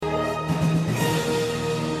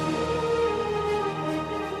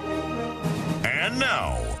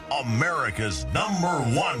America's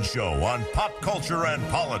 #1 show on pop culture and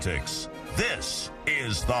politics. This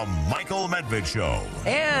is the Michael Medved Show.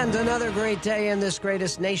 And another great day in this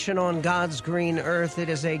greatest nation on God's green earth. It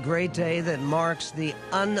is a great day that marks the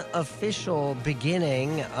unofficial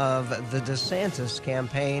beginning of the DeSantis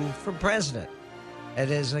campaign for president.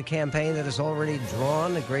 It is a campaign that has already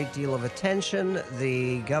drawn a great deal of attention.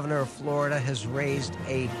 The governor of Florida has raised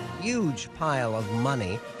a huge pile of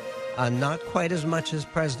money, not quite as much as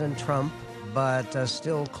President Trump, but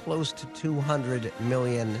still close to $200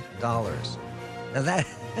 million. Now that,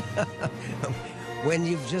 when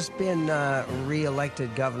you've just been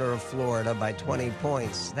reelected governor of Florida by 20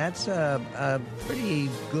 points, that's a pretty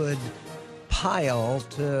good pile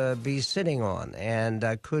to be sitting on, and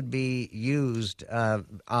could be used,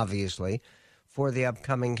 obviously, for the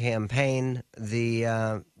upcoming campaign.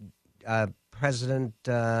 The President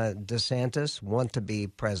DeSantis, want-to-be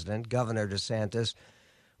president, Governor DeSantis,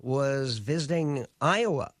 was visiting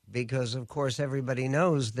Iowa because, of course, everybody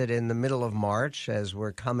knows that in the middle of March, as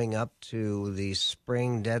we're coming up to the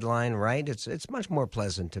spring deadline, right, it's much more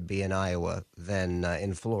pleasant to be in Iowa than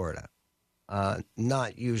in Florida.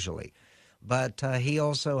 Not usually. But he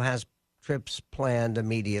also has trips planned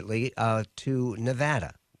immediately to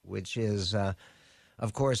Nevada, which is,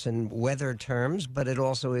 of course, in weather terms, but it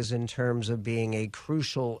also is in terms of being a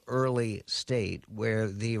crucial early state where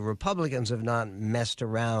the Republicans have not messed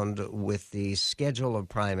around with the schedule of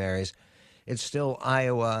primaries. It's still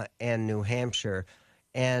Iowa and New Hampshire.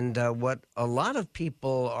 And what a lot of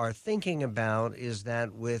people are thinking about is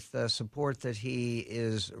that with the support that he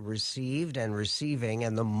is received and receiving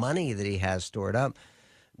and the money that he has stored up,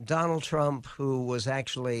 Donald Trump, who was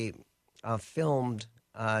actually filmed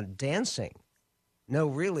dancing. No,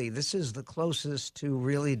 really, this is the closest to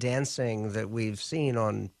really dancing that we've seen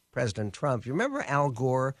on President Trump. You remember Al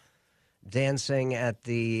Gore dancing at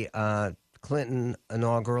the Clinton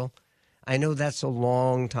inaugural? I know that's a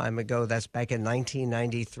long time ago. That's back in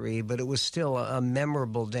 1993, but it was still a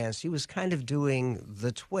memorable dance. He was kind of doing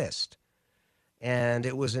the twist, and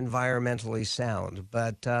it was environmentally sound.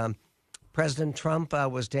 But President Trump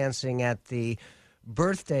was dancing at the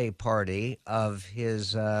birthday party of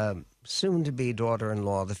his soon-to-be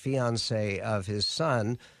daughter-in-law, the fiancée of his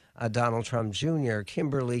son, Donald Trump Jr.,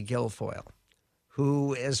 Kimberly Guilfoyle,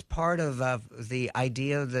 who is part of the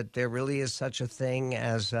idea that there really is such a thing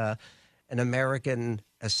as an American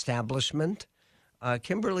establishment.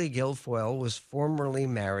 Kimberly Guilfoyle was formerly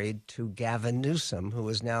married to Gavin Newsom, who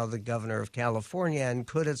is now the governor of California and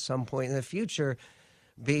could at some point in the future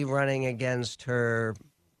be running against her,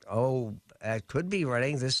 could be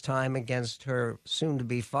running this time against her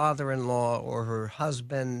soon-to-be father-in-law or her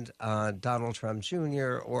husband, Donald Trump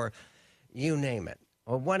Jr., or you name it.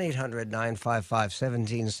 Well,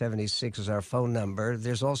 1-800-955-1776 is our phone number.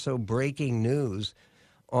 There's also breaking news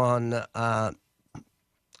on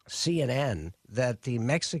CNN that the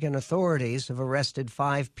Mexican authorities have arrested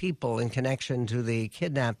 5 people in connection to the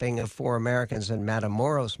kidnapping of 4 Americans in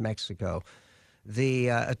Matamoros, Mexico. The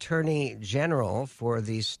Attorney General for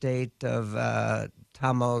the state of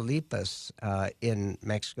Tamaulipas in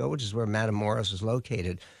Mexico, which is where Matamoros is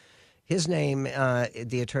located, his name,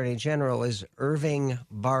 the Attorney General, is Irving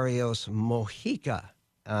Barrios Mojica.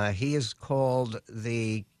 He is called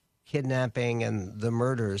the kidnapping and the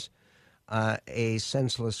murders a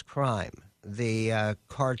senseless crime. The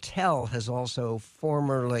cartel has also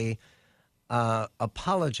formally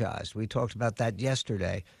apologized. We talked about that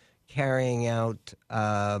yesterday, carrying out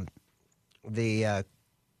the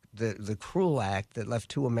cruel act that left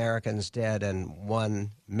 2 Americans dead and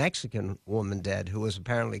 1 Mexican woman dead who was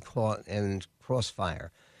apparently caught in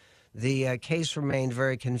crossfire. The case remained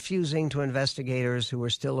very confusing to investigators who were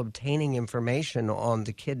still obtaining information on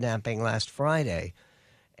the kidnapping last Friday.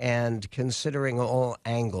 And considering all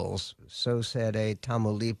angles, so said a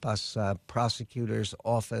Tamaulipas prosecutor's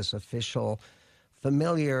office official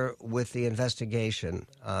familiar with the investigation,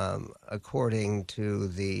 according to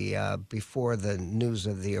the before the news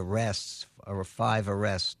of the arrests, or 5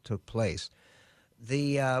 arrests took place.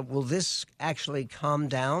 Will this actually calm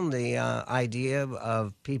down the idea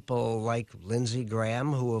of people like Lindsey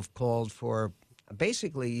Graham, who have called for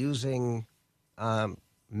basically using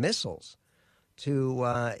missiles to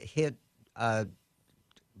hit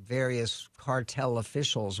various cartel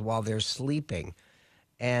officials while they're sleeping?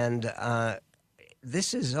 And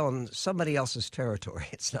this is on somebody else's territory.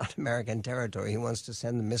 It's not American territory. He wants to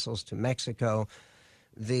send the missiles to Mexico.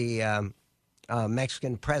 The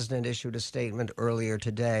Mexican president issued a statement earlier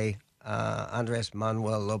today, Andrés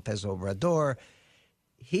Manuel López Obrador.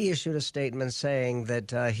 He issued a statement saying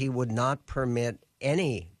that he would not permit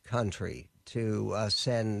any country to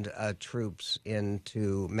send troops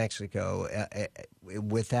into Mexico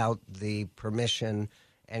without the permission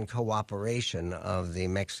and cooperation of the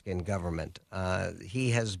Mexican government.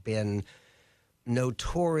 He has been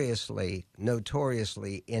notoriously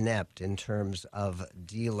inept in terms of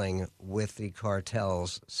dealing with the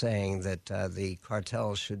cartels, saying that the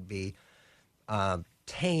cartels should be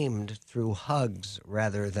tamed through hugs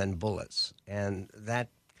rather than bullets. And that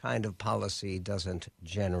kind of policy doesn't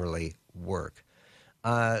generally work.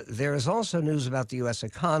 There is also news about the U.S.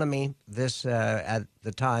 economy. This at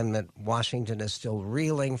the time that Washington is still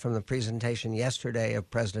reeling from the presentation yesterday of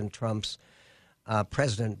President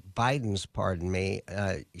Biden's,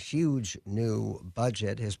 huge new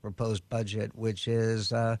budget, his proposed budget, which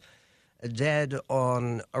is dead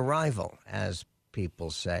on arrival, as people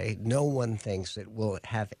say. No one thinks it will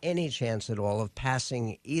have any chance at all of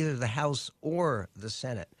passing either the House or the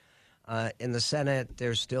Senate. In the Senate,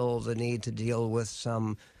 there's still the need to deal with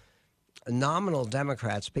some nominal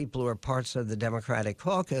Democrats, people who are parts of the Democratic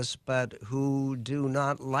caucus, but who do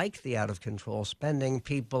not like the out-of-control spending.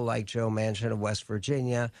 People like Joe Manchin of West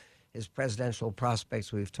Virginia, his presidential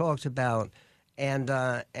prospects we've talked about, and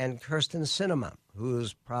Kyrsten Sinema,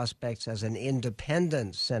 whose prospects as an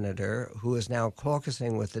independent senator who is now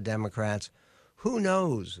caucusing with the Democrats. Who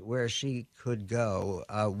knows where she could go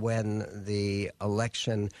when the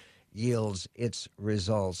election yields its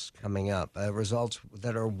results coming up, results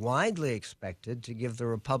that are widely expected to give the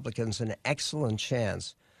Republicans an excellent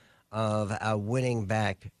chance of winning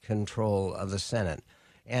back control of the Senate.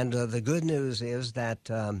 And the good news is that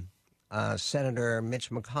Senator Mitch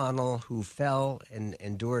McConnell, who fell and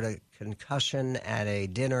endured a concussion at a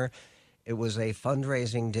dinner, it was a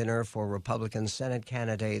fundraising dinner for Republican Senate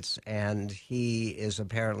candidates, and he is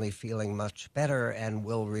apparently feeling much better and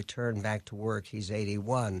will return back to work. He's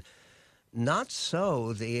 81. Not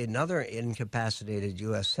so another incapacitated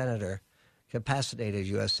U.S. senator,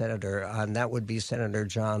 and that would be Senator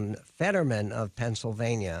John Fetterman of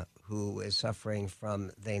Pennsylvania, who is suffering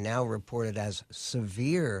from, they now report it as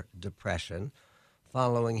severe depression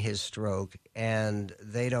following his stroke, and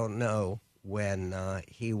they don't know when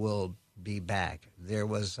he will be back. There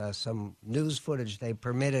was some news footage they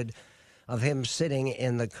permitted of him sitting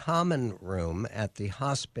in the common room at the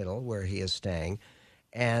hospital where he is staying,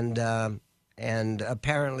 and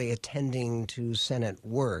apparently attending to Senate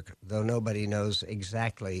work, though nobody knows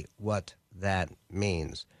exactly what that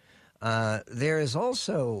means. There is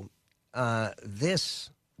also this,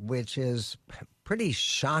 which is pretty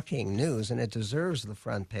shocking news, and it deserves the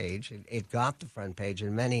front page. It got the front page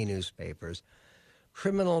in many newspapers.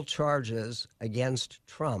 Criminal charges against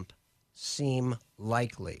Trump seem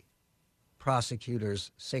likely,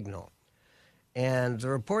 prosecutors signal. And the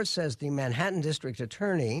report says the Manhattan District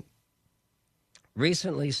Attorney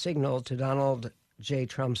recently signaled to Donald J.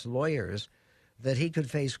 Trump's lawyers that he could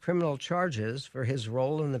face criminal charges for his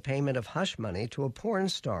role in the payment of hush money to a porn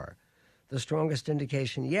star, the strongest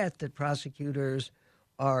indication yet that prosecutors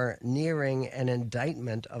are nearing an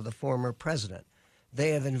indictment of the former president.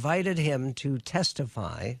 They have invited him to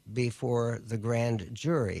testify before the grand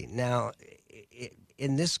jury. Now,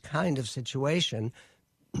 in this kind of situation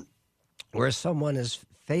where someone is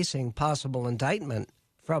facing possible indictment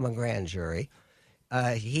from a grand jury,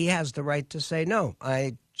 he has the right to say, no,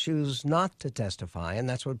 I choose not to testify, and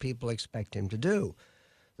that's what people expect him to do.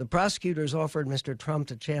 The prosecutors offered Mr. Trump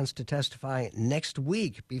a chance to testify next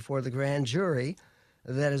week before the grand jury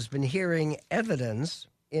that has been hearing evidence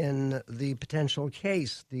in the potential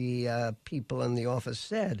case. The people in the office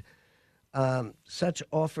said such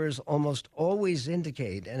offers almost always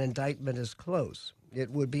indicate an indictment is close. It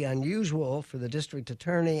would be unusual for the district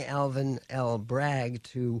attorney, Alvin L. Bragg,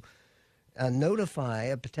 to notify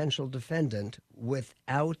a potential defendant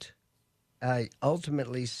without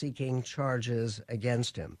ultimately seeking charges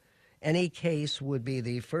against him. Any case would be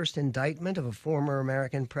the first indictment of a former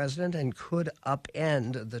American president and could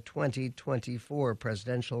upend the 2024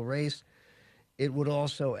 presidential race. It would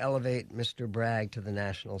also elevate Mr. Bragg to the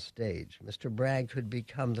national stage. Mr. Bragg could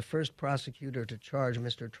become the first prosecutor to charge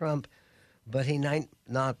Mr. Trump, but he might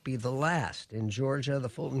not be the last. In Georgia, the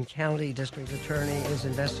Fulton County District Attorney is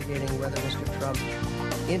investigating whether Mr. Trump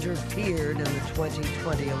interfered in the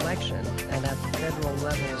 2020 election, and at the federal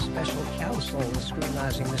level, a special counsel is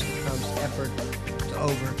scrutinizing Mr. Trump's effort to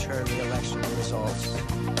overturn the election results.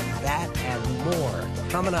 That and more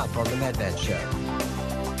coming up on the MedVet Show.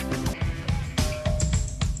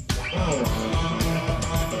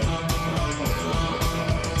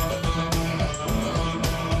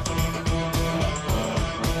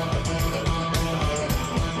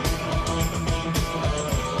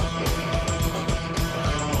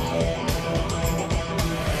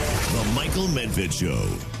 Michael Medved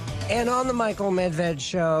Show. And on the Michael Medved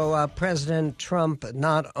Show, President Trump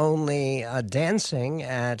not only dancing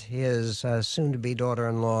at his soon-to-be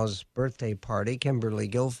daughter-in-law's birthday party, Kimberly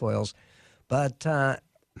Guilfoyle's, but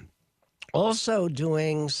also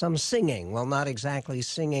doing some singing. Well, not exactly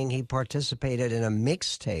singing. He participated in a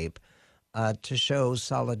mixtape to show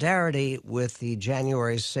solidarity with the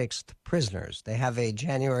January 6th prisoners. They have a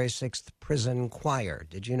January 6th prison choir.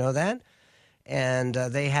 Did you know that? And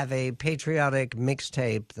they have a patriotic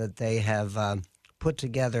mixtape that they have put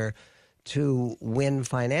together to win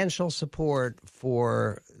financial support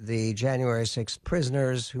for the January 6th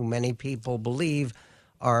prisoners, who many people believe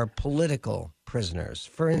are political prisoners.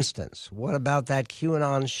 For instance, what about that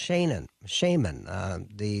QAnon shaman,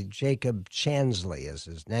 the Jacob Chansley is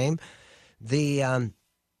his name? The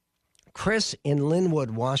Chris in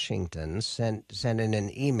Linwood, Washington, sent in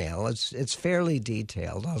an email. It's fairly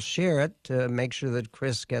detailed. I'll share it to make sure that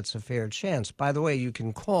Chris gets a fair chance. By the way, you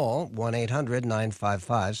can call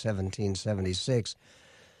 1-800-955-1776.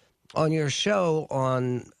 On your show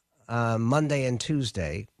on Monday and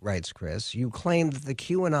Tuesday, writes Chris, you claimed that the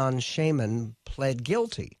QAnon shaman pled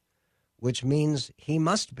guilty, which means he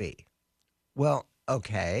must be. Well,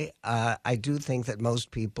 okay, I do think that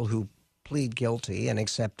most people who plead guilty and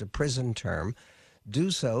accept a prison term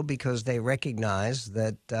do so because they recognize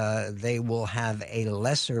that they will have a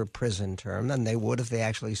lesser prison term than they would if they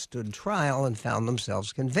actually stood trial and found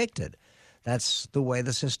themselves convicted. That's the way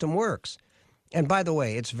the system works. And by the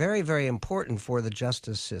way, it's very, very important for the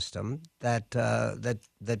justice system that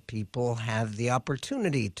that people have the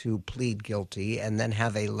opportunity to plead guilty and then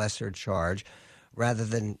have a lesser charge rather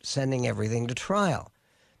than sending everything to trial.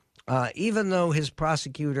 Even though his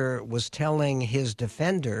prosecutor was telling his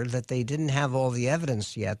defender that they didn't have all the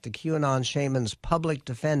evidence yet, the QAnon shaman's public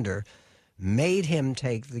defender made him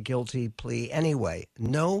take the guilty plea anyway.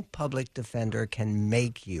 No public defender can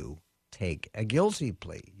make you take a guilty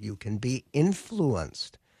plea. You can be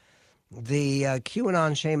influenced. The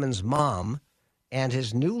QAnon shaman's mom and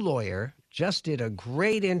his new lawyer just did a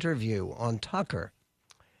great interview on Tucker.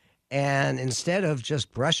 And instead of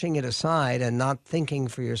just brushing it aside and not thinking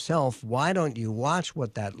for yourself, why don't you watch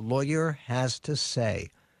what that lawyer has to say?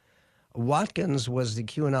 Watkins was the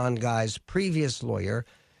QAnon guy's previous lawyer,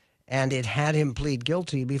 and it had him plead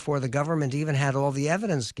guilty before the government even had all the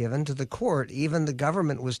evidence given to the court. Even the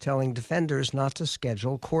government was telling defenders not to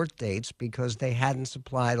schedule court dates because they hadn't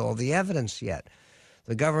supplied all the evidence yet.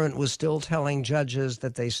 The government was still telling judges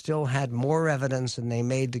that they still had more evidence, and they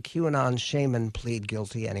made the QAnon shaman plead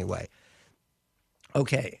guilty anyway.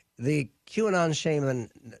 Okay, the QAnon shaman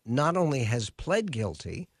not only has pled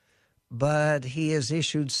guilty, but he has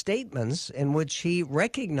issued statements in which he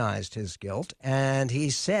recognized his guilt, and he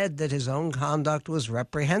said that his own conduct was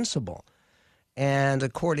reprehensible. And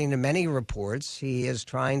according to many reports, he is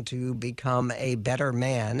trying to become a better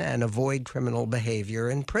man and avoid criminal behavior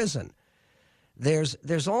in prison.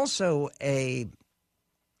 There's also a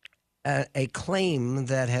claim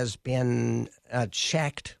that has been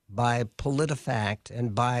checked by PolitiFact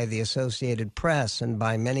and by the Associated Press and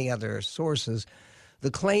by many other sources. The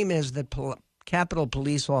claim is that Capitol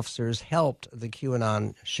police officers helped the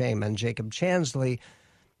QAnon shaman, Jacob Chansley,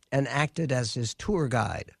 and acted as his tour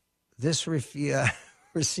guide. This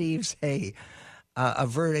receives a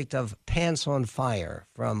verdict of pants on fire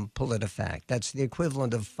from PolitiFact. That's the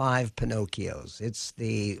equivalent of 5 Pinocchios. It's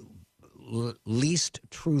the least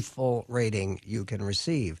truthful rating you can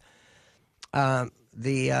receive.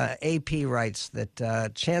 The AP writes that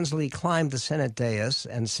Chansley climbed the Senate dais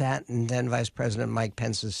and sat in then Vice President Mike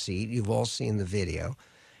Pence's seat. You've all seen the video,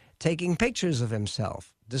 taking pictures of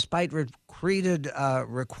himself. Despite repeated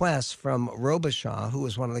requests from Robichaud, who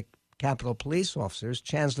was one of the Capitol police officers,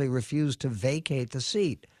 Chansley refused to vacate the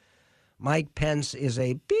seat. Mike Pence is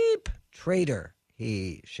a beep traitor,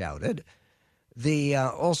 he shouted.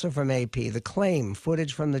 Also from AP, the claim,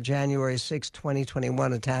 footage from the January 6,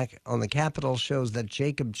 2021 attack on the Capitol shows that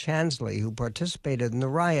Jacob Chansley, who participated in the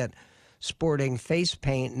riot, sporting face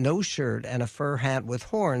paint, no shirt, and a fur hat with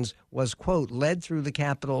horns, was, quote, led through the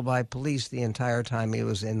Capitol by police the entire time he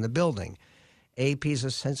was in the building. AP's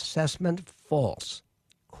assessment, false.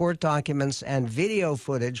 Court documents and video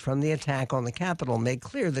footage from the attack on the Capitol make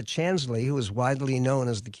clear that Chansley, who is widely known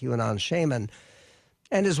as the QAnon shaman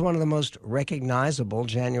and is one of the most recognizable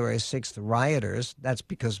January 6th rioters, that's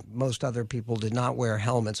because most other people did not wear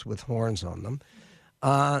helmets with horns on them,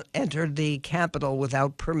 entered the Capitol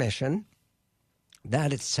without permission.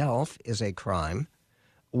 That itself is a crime,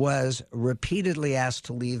 was repeatedly asked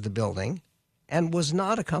to leave the building, and was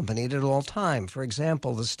not accompanied at all time. For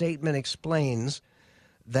example, the statement explains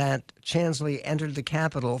that Chansley entered the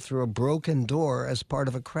Capitol through a broken door as part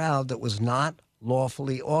of a crowd that was not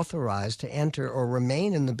lawfully authorized to enter or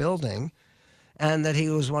remain in the building, and that he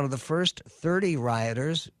was one of the first 30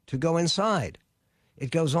 rioters to go inside. It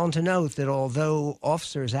goes on to note that although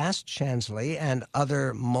officers asked Chansley and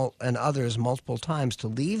others multiple times to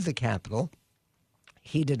leave the Capitol,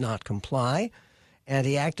 he did not comply, and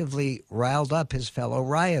he actively riled up his fellow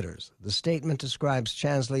rioters. The statement describes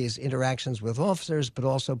Chansley's interactions with officers, but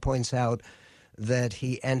also points out that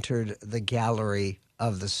he entered the gallery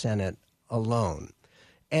of the Senate alone.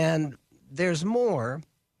 And there's more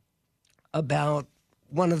about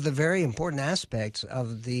one of the very important aspects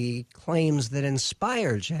of the claims that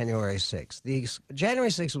inspired January 6th. January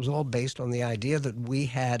 6th was all based on the idea that we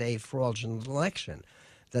had a fraudulent election,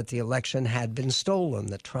 that the election had been stolen,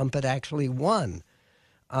 that Trump had actually won.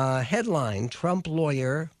 Headline, Trump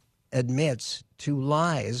lawyer admits to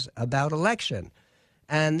lies about election.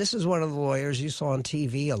 And this is one of the lawyers you saw on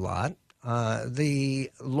TV a lot.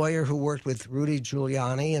 The lawyer who worked with Rudy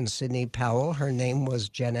Giuliani and Sidney Powell, her name was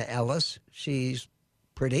Jenna Ellis. She's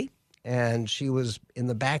pretty, and she was in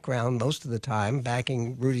the background most of the time,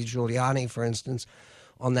 backing Rudy Giuliani, for instance,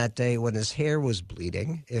 on that day when his hair was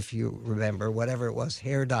bleeding, if you remember, whatever it was,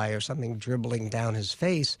 hair dye or something dribbling down his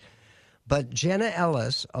face. But Jenna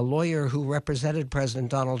Ellis, a lawyer who represented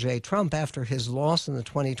President Donald J. Trump after his loss in the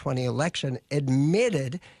 2020 election,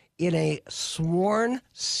 admitted in a sworn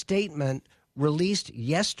statement released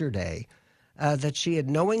yesterday that she had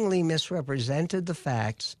knowingly misrepresented the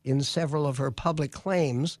facts in several of her public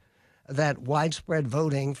claims that widespread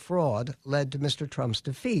voting fraud led to Mr. Trump's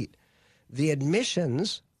defeat. The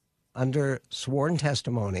admissions under sworn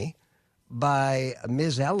testimony by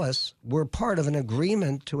Ms. Ellis were part of an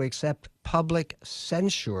agreement to accept public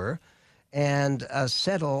censure and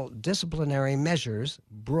settle disciplinary measures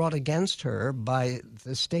brought against her by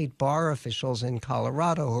the state bar officials in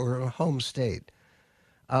Colorado, her home state.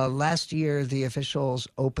 Last year, the officials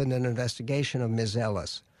opened an investigation of Ms.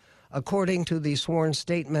 Ellis. According to the sworn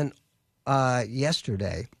statement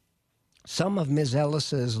yesterday, some of Ms.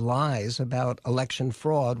 Ellis's lies about election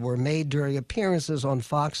fraud were made during appearances on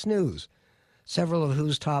Fox News, several of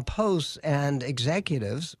whose top hosts and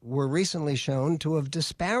executives were recently shown to have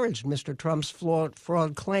disparaged Mr. Trump's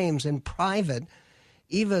fraud claims in private,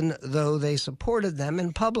 even though they supported them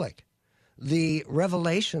in public. The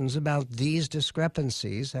revelations about these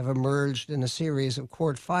discrepancies have emerged in a series of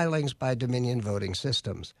court filings by Dominion Voting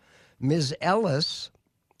Systems. Ms. Ellis,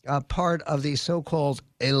 part of the so-called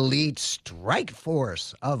elite strike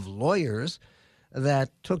force of lawyers that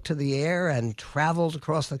took to the air and traveled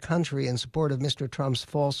across the country in support of Mr. Trump's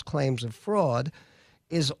false claims of fraud,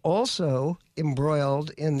 is also embroiled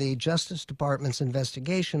in the Justice Department's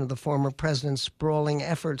investigation of the former president's sprawling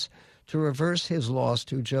efforts to reverse his loss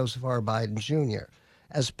to Joseph R. Biden Jr.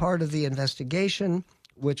 As part of the investigation,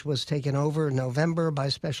 which was taken over in November by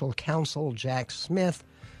special counsel Jack Smith,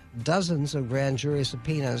 dozens of grand jury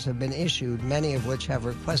subpoenas have been issued, many of which have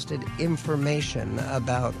requested information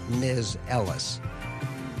about Ms. Ellis.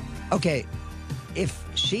 Okay, if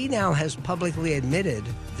she now has publicly admitted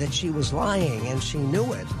that she was lying and she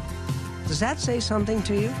knew it, does that say something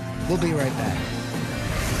to you? We'll be right back.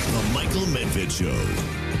 The Michael Medved Show.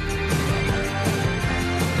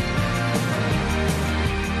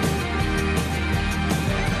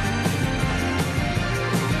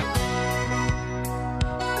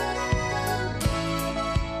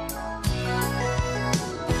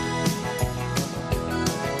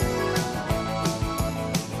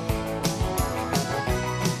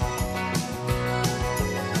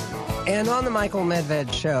 And on the Michael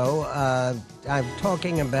Medved Show, I'm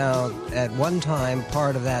talking about, at one time,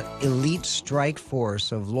 part of that elite strike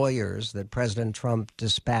force of lawyers that President Trump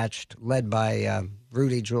dispatched, led by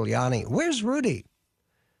Rudy Giuliani. Where's Rudy?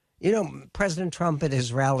 You know, President Trump at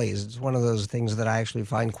his rallies, it's one of those things that I actually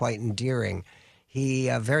find quite endearing. He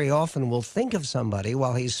very often will think of somebody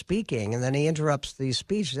while he's speaking, and then he interrupts the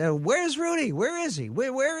speech. Where's Rudy? Where is he?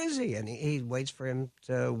 Where is he? And he waits for him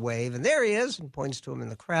to wave, and there he is, and points to him in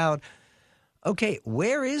the crowd. Okay,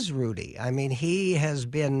 where is Rudy? I mean, he has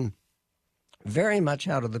been very much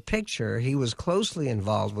out of the picture. He was closely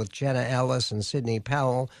involved with Jenna Ellis and Sidney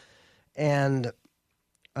Powell. And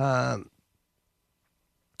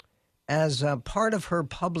as part of her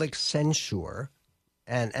public censure,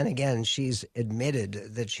 and again, she's admitted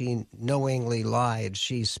that she knowingly lied.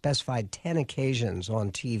 She specified 10 occasions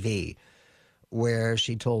on TV where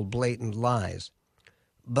she told blatant lies.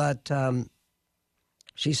 But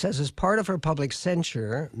she says, as part of her public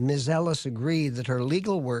censure, Ms. Ellis agreed that her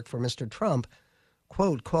legal work for Mr. Trump,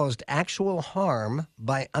 quote, caused actual harm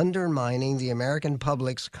by undermining the American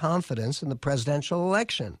public's confidence in the presidential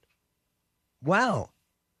election. Wow.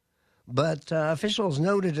 But officials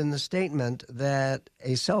noted in the statement that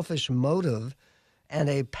a selfish motive and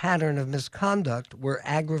a pattern of misconduct were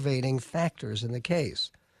aggravating factors in the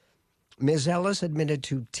case. Ms. Ellis admitted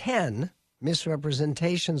to 10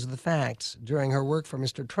 misrepresentations of the facts during her work for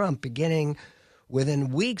Mr. Trump, beginning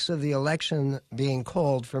within weeks of the election being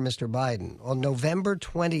called for Mr. Biden. On November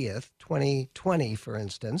 20th, 2020, for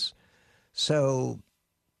instance, so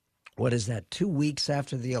what is that, 2 weeks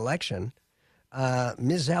after the election,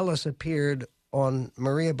 Ms. Ellis appeared on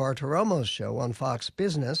Maria Bartiromo's show on Fox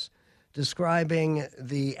Business, describing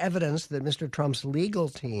the evidence that Mr. Trump's legal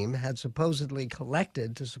team had supposedly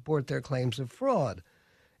collected to support their claims of fraud,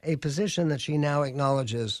 a position that she now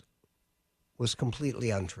acknowledges was completely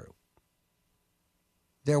untrue.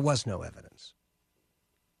 There was no evidence.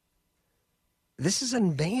 This is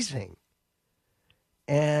amazing.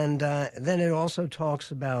 And then it also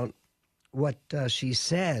talks about what she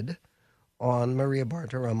said on Maria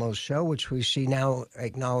Bartiromo's show, which she now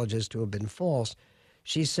acknowledges to have been false.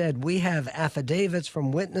 She said, "We have affidavits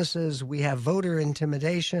from witnesses. We have voter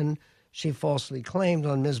intimidation," she falsely claimed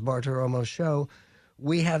on Ms. Bartiromo's show.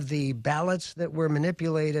 "We have the ballots that were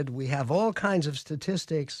manipulated. We have all kinds of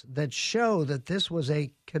statistics that show that this was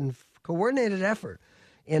a coordinated effort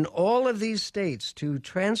in all of these states to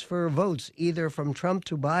transfer votes either from Trump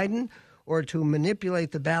to Biden or to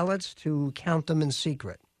manipulate the ballots to count them in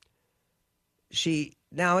secret." She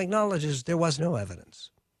now acknowledges there was no evidence.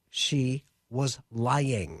 She was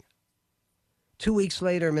lying. 2 weeks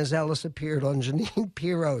later, Ms. Ellis appeared on Jeanine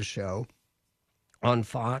Pirro's show on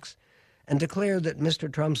Fox and declared that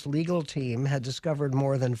Mr. Trump's legal team had discovered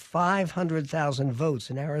more than 500,000 votes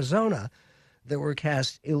in Arizona that were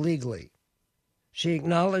cast illegally. She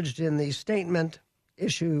acknowledged in the statement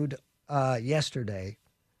issued yesterday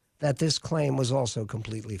that this claim was also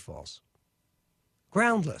completely false.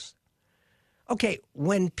 Groundless. Okay,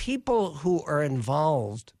 when people who are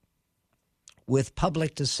involved with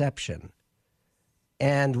public deception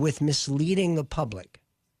and with misleading the public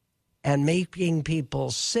and making people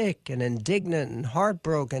sick and indignant and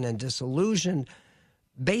heartbroken and disillusioned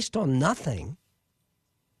based on nothing,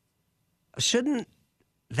 shouldn't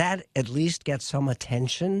that at least get some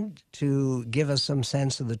attention to give us some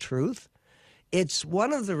sense of the truth? It's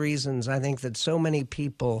one of the reasons I think that so many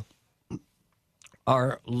people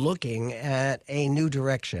are looking at a new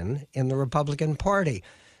direction in the Republican Party.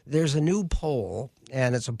 There's a new poll,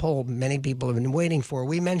 and it's a poll many people have been waiting for.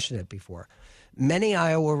 We mentioned it before. Many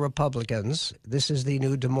Iowa Republicans, this is the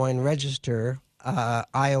new Des Moines Register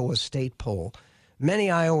Iowa state poll,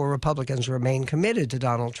 many Iowa Republicans remain committed to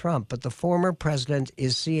Donald Trump, but the former president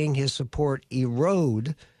is seeing his support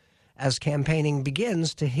erode as campaigning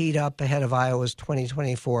begins to heat up ahead of Iowa's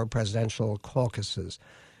 2024 presidential caucuses.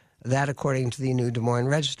 That, according to the new Des Moines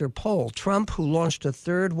Register poll. Trump, who launched a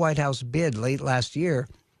third White House bid late last year,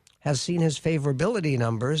 has seen his favorability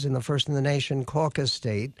numbers in the first-in-the-nation caucus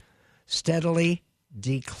state steadily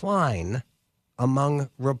decline among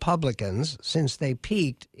Republicans since they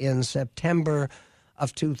peaked in September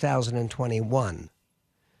of 2021.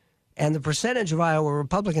 And the percentage of Iowa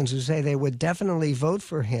Republicans who say they would definitely vote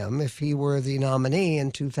for him if he were the nominee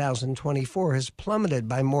in 2024 has plummeted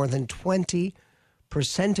by more than 20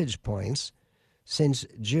 percentage points since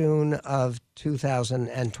June of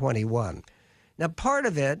 2021. Now, part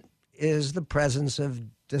of it is the presence of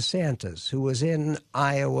DeSantis, who was in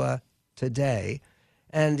Iowa today,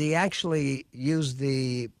 and he actually used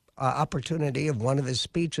the opportunity of one of his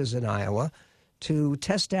speeches in Iowa to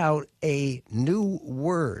test out a new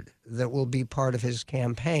word that will be part of his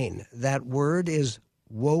campaign. That word is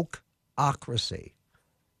wokeocracy.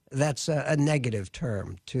 That's a negative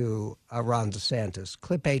term to Ron DeSantis.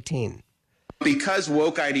 Clip 18. Because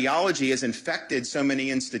woke ideology has infected so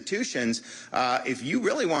many institutions, if you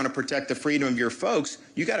really want to protect the freedom of your folks,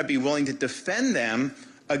 you got to be willing to defend them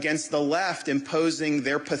against the left imposing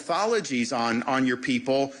their pathologies on your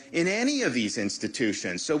people in any of these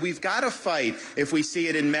institutions. So we've got to fight if we see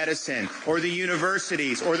it in medicine or the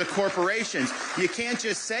universities or the corporations. You can't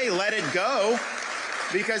just say, let it go,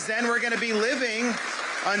 because then we're going to be living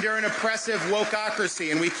under an oppressive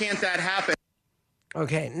wokeocracy, and we can't let that happen.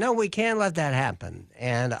 Okay, no, we can't let that happen.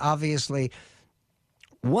 And obviously,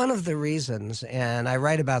 one of the reasons, and I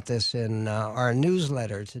write about this in our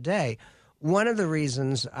newsletter today, one of the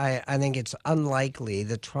reasons I think it's unlikely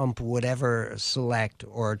that Trump would ever select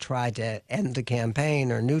or try to end the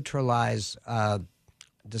campaign or neutralize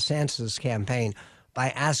DeSantis' campaign by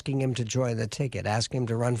asking him to join the ticket, asking him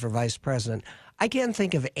to run for vice president. I can't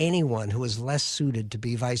think of anyone who is less suited to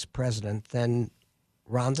be vice president than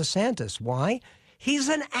Ron DeSantis. Why? He's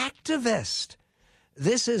an activist.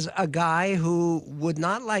 This is a guy who would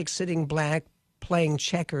not like sitting back playing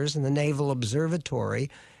checkers in the Naval Observatory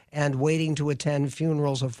and waiting to attend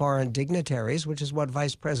funerals of foreign dignitaries, which is what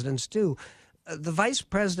vice presidents do. The vice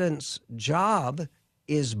president's job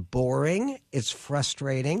is boring. It's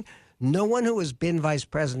frustrating. No one who has been vice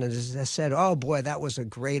president has said, oh, boy, that was a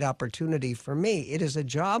great opportunity for me. It is a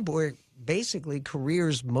job where basically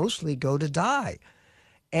careers mostly go to die.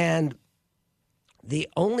 And the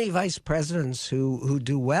only vice presidents who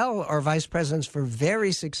do well are vice presidents for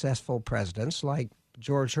very successful presidents, like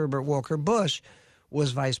George Herbert Walker Bush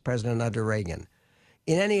was vice president under Reagan.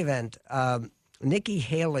 In any event, Nikki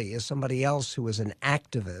Haley is somebody else who is an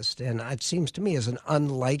activist, and it seems to me is an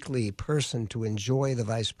unlikely person to enjoy the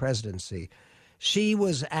vice presidency. She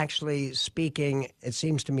was actually speaking, it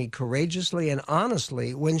seems to me, courageously and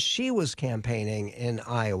honestly when she was campaigning in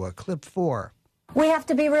Iowa. Clip 4. We have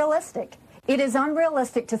to be realistic. It is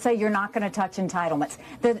unrealistic to say you're not going to touch entitlements.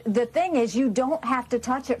 The thing is, you don't have to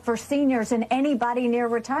touch it for seniors and anybody near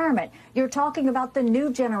retirement. You're talking about the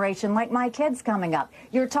new generation, like my kids coming up.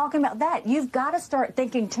 You're talking about that. You've got to start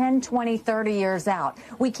thinking 10, 20, 30 years out.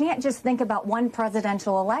 We can't just think about one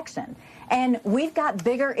presidential election. And we've got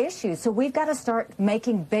bigger issues, so we've got to start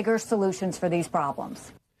making bigger solutions for these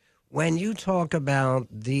problems. When you talk about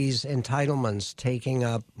these entitlements taking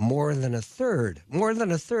up more than a third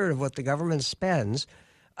of what the government spends,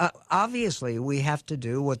 obviously we have to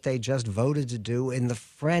do what they just voted to do in the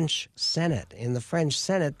French Senate. In the French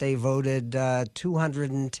Senate, they voted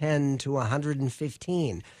 210 to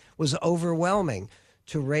 115. Was overwhelming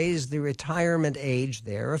to raise the retirement age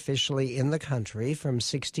there officially in the country from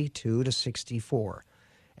 62 to 64.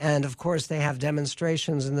 And, of course, they have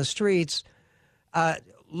demonstrations in the streets.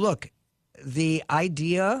 Look, the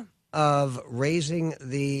idea of raising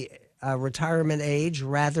the retirement age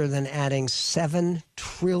rather than adding $7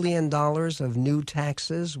 trillion of new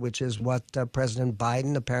taxes, which is what President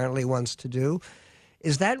Biden apparently wants to do,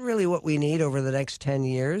 is that really what we need over the next 10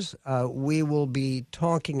 years? We will be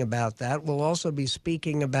talking about that. We'll also be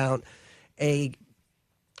speaking about a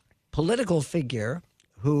political figure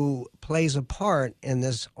who plays a part in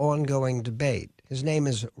this ongoing debate. His name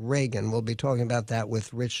is Reagan. We'll be talking about that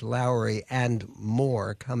with Rich Lowry and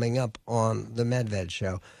more coming up on the Medved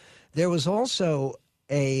Show. There was also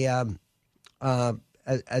a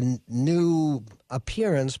new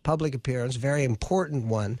appearance, public appearance, very important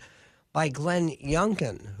one, by Glenn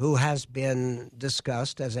Youngkin, who has been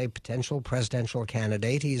discussed as a potential presidential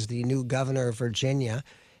candidate. He's the new governor of Virginia.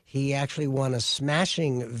 He actually won a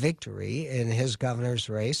smashing victory in his governor's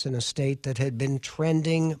race in a state that had been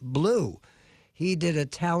trending blue. He did a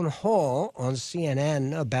town hall on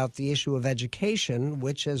CNN about the issue of education,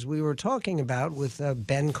 which, as we were talking about with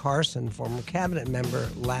Ben Carson, former cabinet member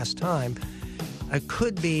last time,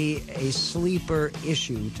 could be a sleeper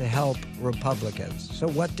issue to help Republicans. So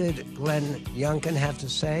what did Glenn Youngkin have to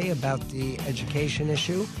say about the education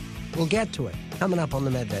issue? We'll get to it coming up on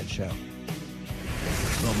the Medved Show.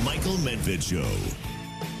 The Michael Medved Show.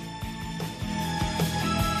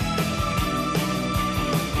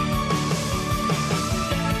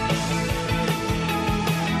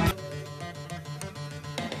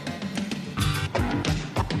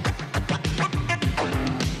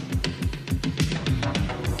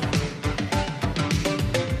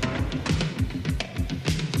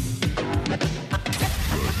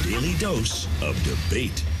 Dose of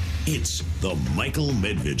debate. It's the Michael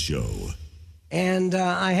Medved Show. And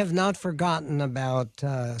I have not forgotten about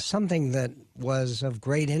something that was of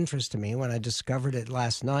great interest to me when I discovered it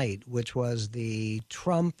last night, which was the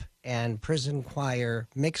Trump and Prison Choir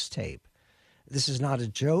mixtape. This is not a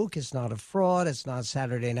joke. It's not a fraud. It's not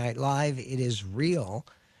Saturday Night Live. It is real.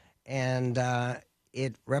 And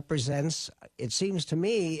it represents, it seems to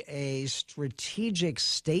me, a strategic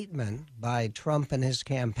statement by Trump and his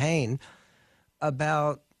campaign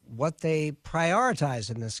about what they prioritize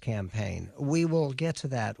in this campaign. We will get to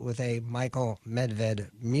that with a Michael Medved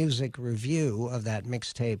music review of that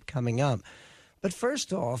mixtape coming up. But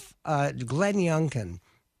first off, Glenn Youngkin,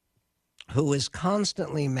 who is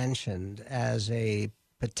constantly mentioned as a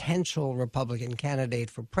potential Republican candidate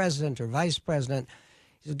for president or vice president.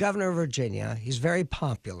 He's the governor of Virginia. He's very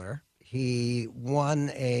popular. He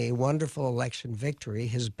won a wonderful election victory.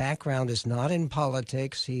 His background is not in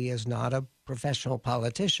politics. He is not a professional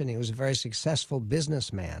politician. He was a very successful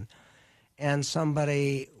businessman and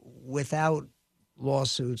somebody without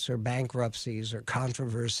lawsuits or bankruptcies or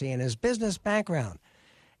controversy in his business background.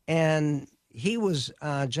 And he was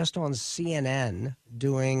just on CNN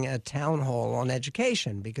doing a town hall on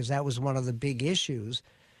education, because that was one of the big issues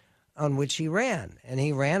on which he ran. And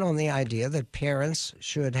he ran on the idea that parents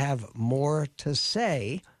should have more to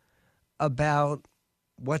say about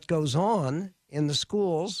what goes on in the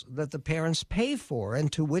schools that the parents pay for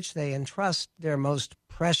and to which they entrust their most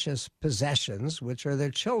precious possessions, which are their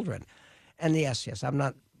children. And yes, I'm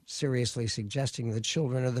not seriously suggesting that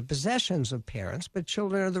children are the possessions of parents, but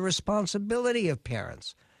children are the responsibility of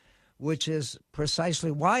parents, which is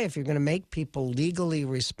precisely why, if you're going to make people legally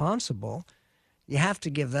responsible, you have to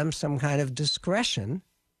give them some kind of discretion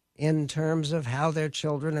in terms of how their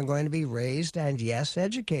children are going to be raised and, yes,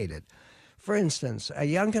 educated. For instance,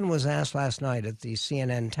 Youngkin was asked last night at the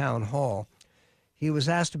CNN town hall, he was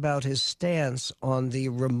asked about his stance on the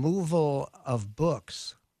removal of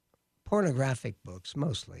books, pornographic books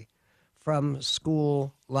mostly, from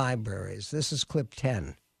school libraries. This is clip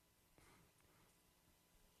 10.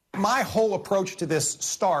 My whole approach to this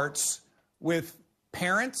starts with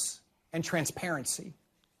parents and transparency,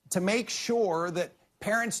 to make sure that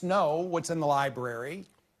parents know what's in the library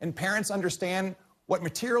and parents understand what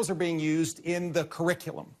materials are being used in the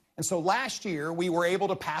curriculum. And so last year, we were able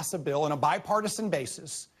to pass a bill on a bipartisan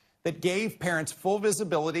basis that gave parents full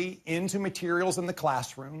visibility into materials in the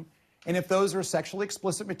classroom. And if those are sexually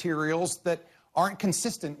explicit materials that aren't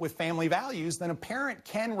consistent with family values, then a parent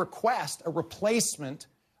can request a replacement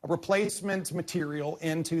material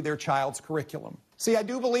into their child's curriculum. See, I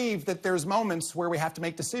do believe that there's moments where we have to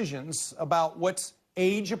make decisions about what's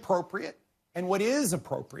age appropriate and what is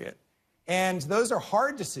appropriate. And those are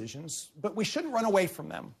hard decisions, but we shouldn't run away from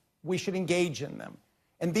them. We should engage in them.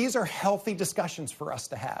 And these are healthy discussions for us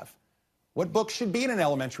to have. What books should be in an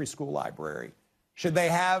elementary school library? Should they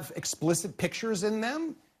have explicit pictures in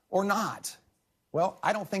them or not? Well,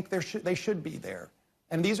 I don't think they should be there.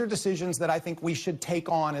 And these are decisions that I think we should take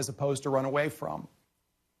on as opposed to run away from.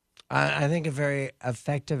 I think a very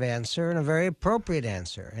effective answer and a very appropriate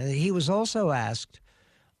answer. And he was also asked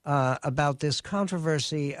about this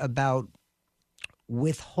controversy about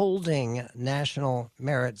withholding National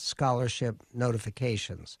Merit Scholarship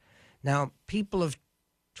notifications. Now, people have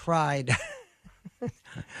tried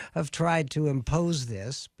to impose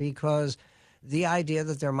this because the idea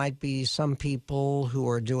that there might be some people who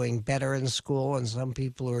are doing better in school and some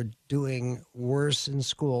people who are doing worse in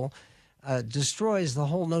school destroys the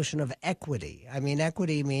whole notion of equity. I mean,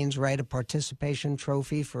 equity means, right, a participation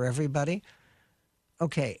trophy for everybody.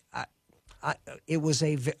 Okay, I was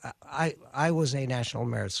a National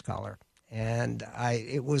Merit Scholar, and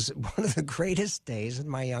it was one of the greatest days in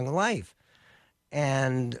my young life.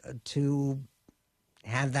 And to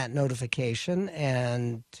have that notification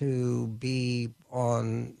and to be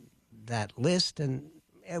on that list, and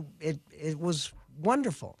it was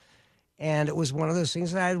wonderful. And it was one of those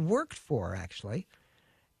things that I had worked for, actually.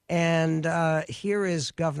 And here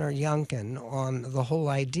is Governor Youngkin on the whole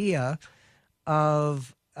idea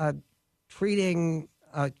of treating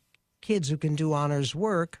kids who can do honors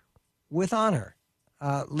work with honor.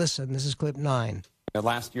 Listen, this is clip 9.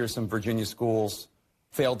 Last year, some Virginia schools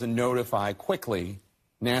failed to notify quickly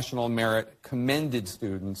National Merit commended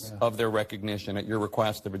students of their recognition. At your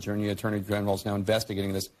request, the Virginia Attorney General is now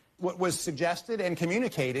investigating this. What was suggested and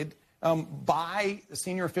communicated by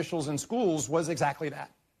senior officials in schools was exactly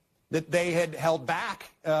that they had held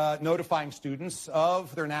back notifying students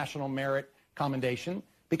of their National Merit commendation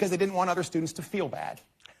because they didn't want other students to feel bad.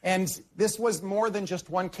 And this was more than just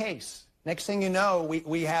one case. Next thing you know,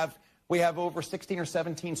 we have over 16 or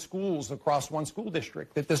 17 schools across one school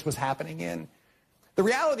district that this was happening in. The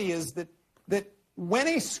reality is that when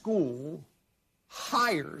a school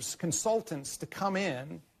hires consultants to come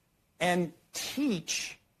in and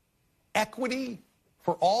teach equity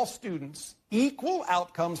for all students, equal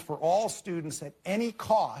outcomes for all students at any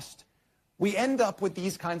cost, we end up with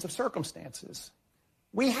these kinds of circumstances.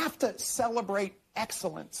 We have to celebrate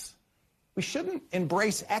excellence. We shouldn't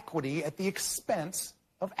embrace equity at the expense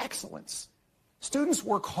of excellence. Students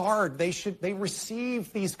work hard. They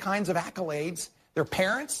receive these kinds of accolades. Their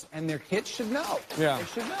parents and their kids should know. Yeah. They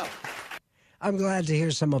should know. I'm glad to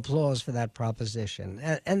hear some applause for that proposition.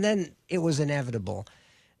 And then it was inevitable.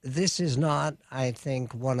 This is not, I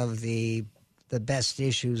think, one of the best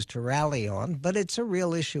issues to rally on, but it's a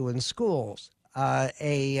real issue in schools.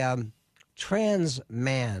 A trans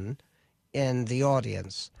man in the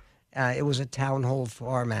audience, it was a town hall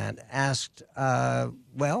format, asked Governor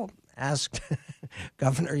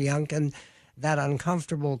Youngkin that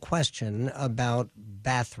uncomfortable question about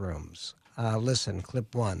bathrooms. Listen,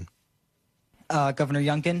 clip 1. Governor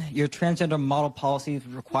Youngkin, your transgender model policies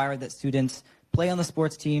require that students play on the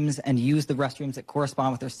sports teams, and use the restrooms that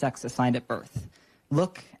correspond with their sex assigned at birth.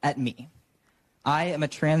 Look at me. I am a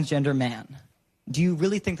transgender man. Do you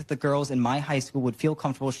really think that the girls in my high school would feel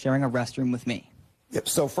comfortable sharing a restroom with me? Yep.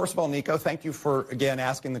 So first of all, Nico, thank you for, again,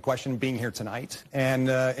 asking the question, being here tonight, and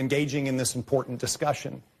engaging in this important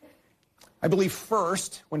discussion. I believe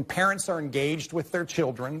first, when parents are engaged with their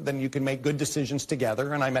children, then you can make good decisions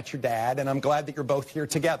together. And I met your dad, and I'm glad that you're both here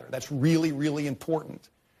together. That's really, really important.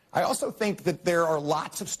 I also think that there are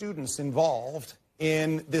lots of students involved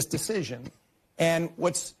in this decision. And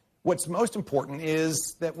what's most important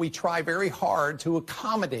is that we try very hard to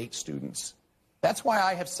accommodate students. That's why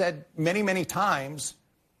I have said many, many times,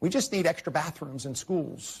 we just need extra bathrooms in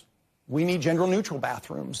schools. We need gender-neutral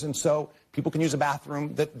bathrooms, and so people can use a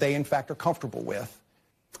bathroom that they, in fact, are comfortable with.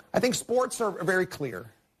 I think sports are very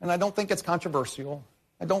clear, and I don't think it's controversial.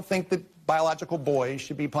 I don't think that biological boys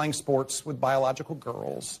should be playing sports with biological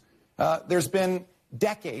girls. There's been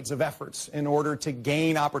decades of efforts in order to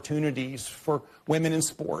gain opportunities for women in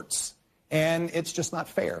sports, and it's just not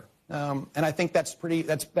fair. And I think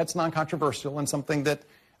that's non-controversial and something that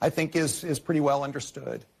I think is pretty well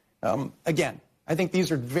understood. Again, I think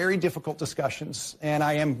these are very difficult discussions, and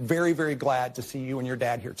I am very, very glad to see you and your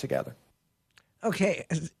dad here together. Okay,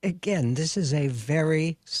 again, this is a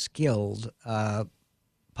very skilled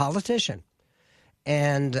politician.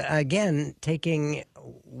 And again, taking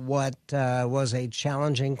what was a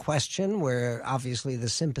challenging question, where obviously the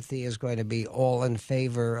sympathy is going to be all in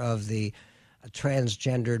favor of the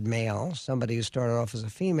transgendered male, somebody who started off as a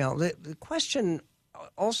female. The question,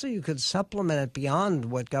 also you could supplement it beyond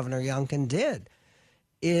what Governor Youngkin did,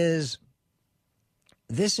 is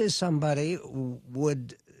this is somebody,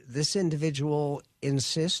 would this individual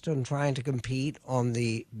insist on trying to compete on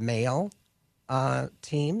the male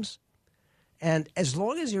teams? And as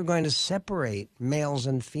long as you're going to separate males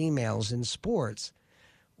and females in sports,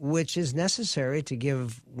 which is necessary to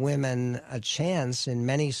give women a chance in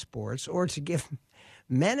many sports, or to give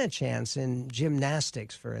men a chance in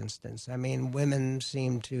gymnastics, for instance. I mean, women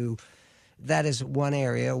seem to, that is one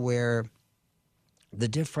area where the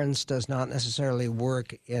difference does not necessarily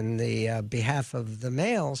work in the behalf of the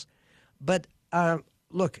males. But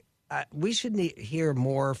look, we should hear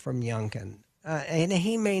more from Youngkin. And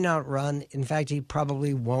he may not run. In fact, he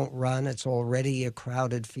probably won't run. It's already a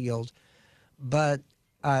crowded field. But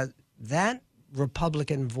that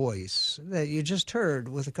Republican voice that you just heard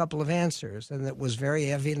with a couple of answers, and that was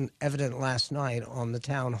very evident last night on the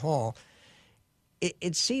town hall,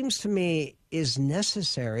 it seems to me is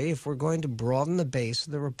necessary if we're going to broaden the base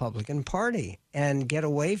of the Republican Party and get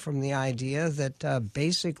away from the idea that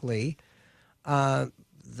basically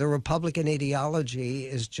the Republican ideology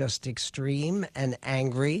is just extreme and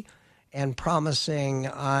angry and promising,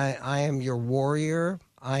 I am your warrior,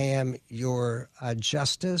 I am your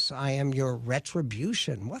justice, I am your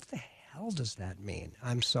retribution. What the hell does that mean?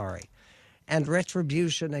 I'm sorry. And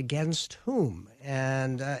retribution against whom?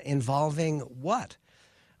 And involving what?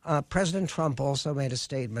 President Trump also made a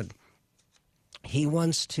statement. He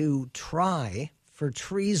wants to try for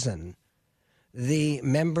treason the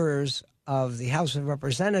members of the House of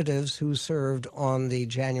Representatives who served on the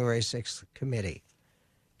January 6th committee.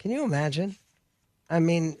 Can you imagine? I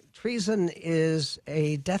mean, treason is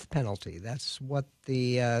a death penalty. That's what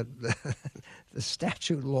the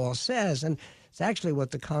statute law says, and it's actually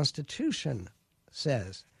what the Constitution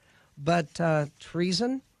says. But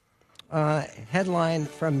treason, headline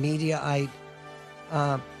from Mediaite,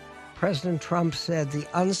 President Trump said the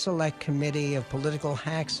Unselect Committee of Political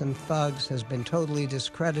Hacks and Thugs has been totally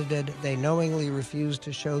discredited. They knowingly refused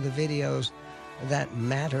to show the videos that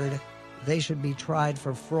mattered. They should be tried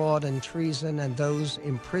for fraud and treason, and those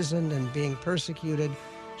imprisoned and being persecuted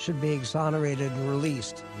should be exonerated and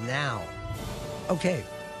released now. Okay.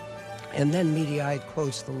 And then Mediaite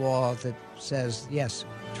quotes the law that says, yes,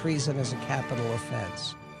 treason is a capital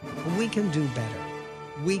offense. But we can do better.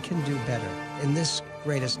 We can do better in this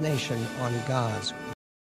greatest nation on God's